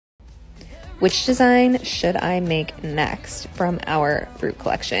Which design should I make next from our fruit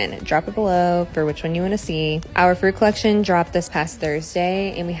collection? Drop it below for which one you want to see. Our fruit collection dropped this past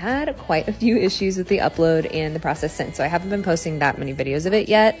Thursday, and we had quite a few issues with the upload and the process since, so I haven't been posting that many videos of it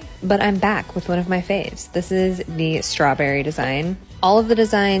yet, but I'm back with one of my faves. This is the strawberry design. All of the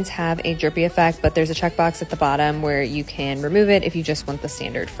designs have a drippy effect, but there's a checkbox at the bottom where you can remove it if you just want the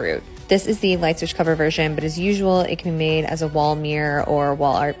standard fruit. This is the light switch cover version, but as usual, it can be made as a wall mirror or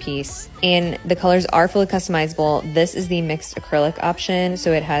wall art piece. And the colors are fully customizable. This is the mixed acrylic option,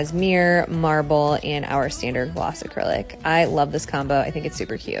 so it has mirror, marble, and our standard gloss acrylic. I love this combo. I think it's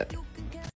super cute.